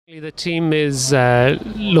The team is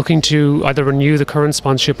looking to either renew the current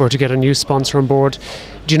sponsorship or to get a new sponsor on board.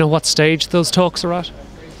 Do you know what stage those talks are at?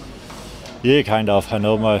 Yeah, kind of. I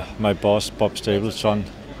know my boss, Bob Stapleton,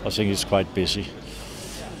 I think he's quite busy.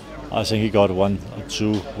 I think he got 1 or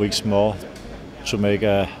 2 weeks more to make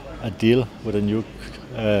a deal with a new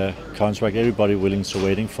contract. Everybody willing to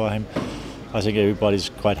waiting for him. I think everybody's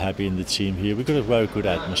quite happy in the team here. We got a very good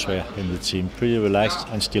atmosphere in the team, pretty relaxed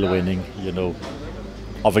and still winning, you know.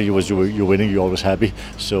 Obviously, you're winning, you're always happy.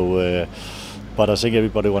 So, but I think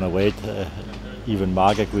everybody want to wait. Even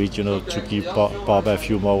Mark agreed, you know, to give Bob a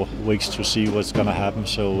few more weeks to see what's going to happen.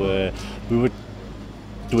 So we would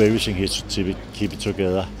do everything here to keep it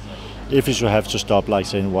together. If we should have to stop, like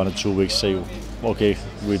say in 1 or 2 weeks, say, okay,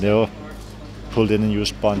 we never pulled in a new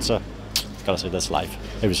sponsor. Gotta say that's life.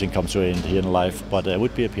 Everything comes to an end here in life, but it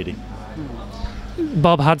would be a pity.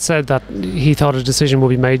 Bob had said that he thought a decision will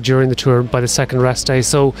be made during the tour by the second rest day.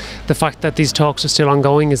 So the fact that these talks are still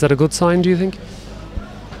ongoing, is that a good sign, do you think?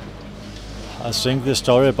 I think the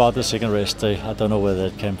story about the second rest day, I don't know where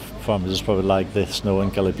that came from. It's probably like the snow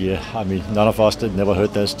in Galibier. I mean, none of us had never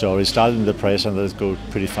heard that story. It started in the press and it goes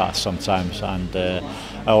pretty fast sometimes. And I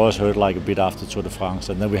always heard like a bit after Tour de France.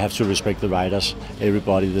 And then we have to respect the riders,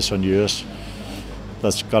 everybody, the soigneurs.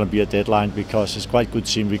 That's going to be a deadline because it's quite a good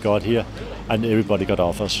team we got here and everybody got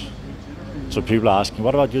offers. So people are asking,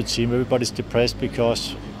 what about your team? Everybody's depressed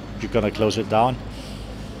because you're going to close it down.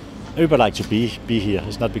 Everybody likes to be here.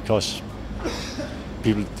 It's not because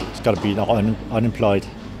people is going to be unemployed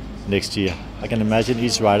next year. I can imagine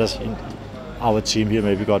each rider in our team here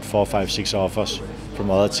maybe got 4, 5, 6 offers from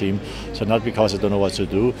other team. So not because I don't know what to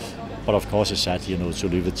do, but of course it's sad, you know, to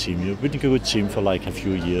leave the team. You've been a good team for like a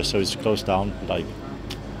few years, so it's closed down like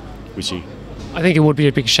we see. I think it would be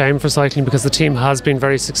a big shame for cycling because the team has been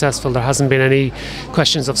very successful. There hasn't been any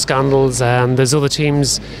questions of scandals. There's other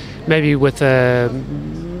teams maybe with a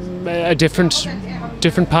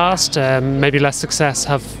different past, maybe less success,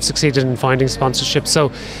 have succeeded in finding sponsorship. So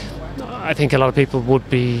I think a lot of people would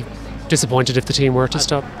be disappointed if the team were to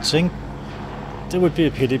stop. I think it would be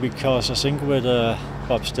a pity because I think with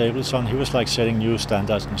Bob Stapleton, he was like setting new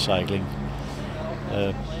standards in cycling.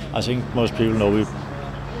 I think most people know we've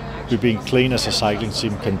been clean as a cycling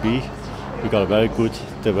team can be. We got a very good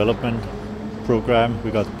development program.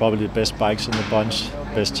 We got probably the best bikes in the bunch,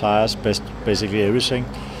 best tires, best basically everything.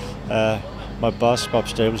 My boss, Bob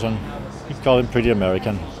Stapleton, we call him pretty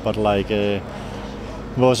American, but like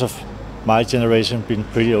most of my generation been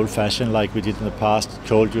pretty old-fashioned like we did in the past.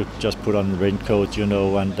 Cold, you just put on the raincoat, you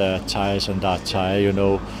know, and tires and that tire, you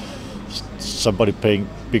know. Somebody paying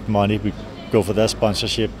big money, we go for that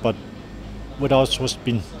sponsorship, but with us was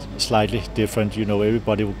been slightly different, you know.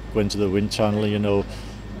 Everybody went to the wind tunnel, you know,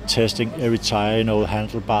 testing every tire, you know,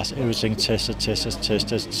 handlebars, everything tested.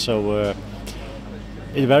 So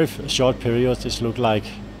in a very short period, it looked like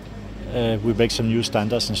we make some new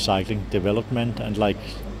standards in cycling development, and like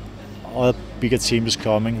other bigger teams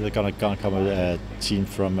coming. They're gonna come with a team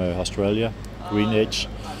from Australia, Green Edge,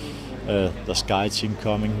 the Sky team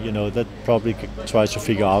coming. You know, that probably tries to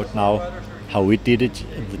figure out now how we did it,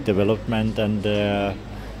 the development, and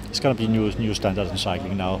it's gonna be new standards in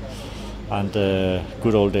cycling now. And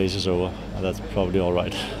good old days is over, and that's probably all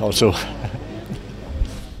right also.